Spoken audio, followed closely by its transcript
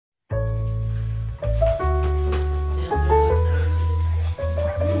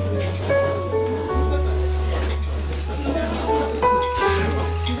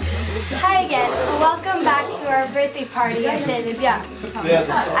our birthday party at BabyBjörn.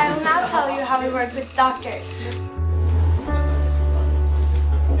 I will now tell you how we work with doctors.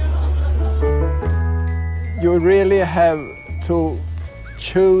 You really have to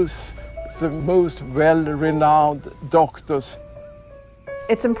choose the most well-renowned doctors.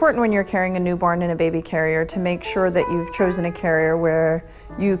 It's important when you're carrying a newborn in a baby carrier to make sure that you've chosen a carrier where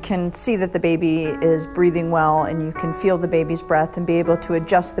you can see that the baby is breathing well and you can feel the baby's breath and be able to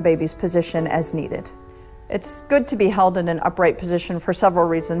adjust the baby's position as needed. It's good to be held in an upright position for several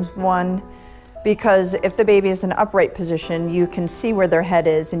reasons. One, because if the baby is in an upright position, you can see where their head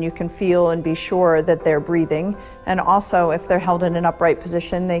is and you can feel and be sure that they're breathing. And also, if they're held in an upright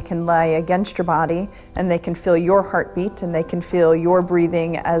position, they can lie against your body and they can feel your heartbeat and they can feel your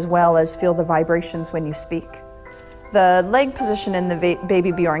breathing as well as feel the vibrations when you speak. The leg position in the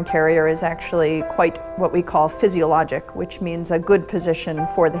BabyBjörn carrier is actually quite what we call physiologic, which means a good position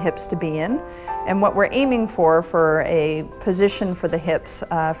for the hips to be in. And what we're aiming for a position for the hips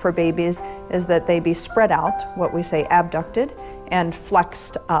for babies is that they be spread out, what we say abducted, and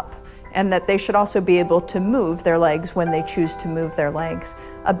flexed up. And that they should also be able to move their legs when they choose to move their legs.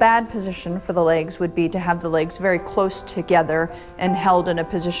 A bad position for the legs would be to have the legs very close together and held in a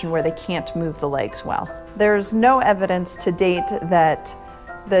position where they can't move the legs well. There's no evidence to date that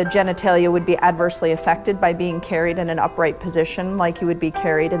the genitalia would be adversely affected by being carried in an upright position like you would be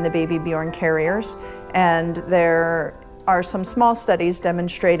carried in the BabyBjörn carriers. And there are some small studies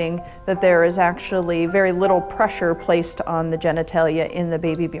demonstrating that there is actually very little pressure placed on the genitalia in the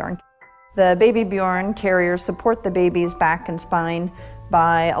BabyBjörn. The BabyBjörn carriers support the baby's back and spine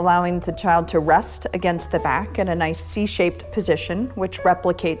by allowing the child to rest against the back in a nice C-shaped position, which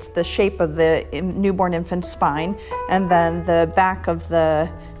replicates the shape of the newborn infant's spine. And then the back of the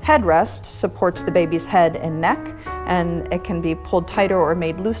headrest supports the baby's head and neck, and it can be pulled tighter or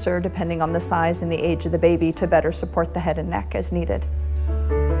made looser depending on the size and the age of the baby to better support the head and neck as needed.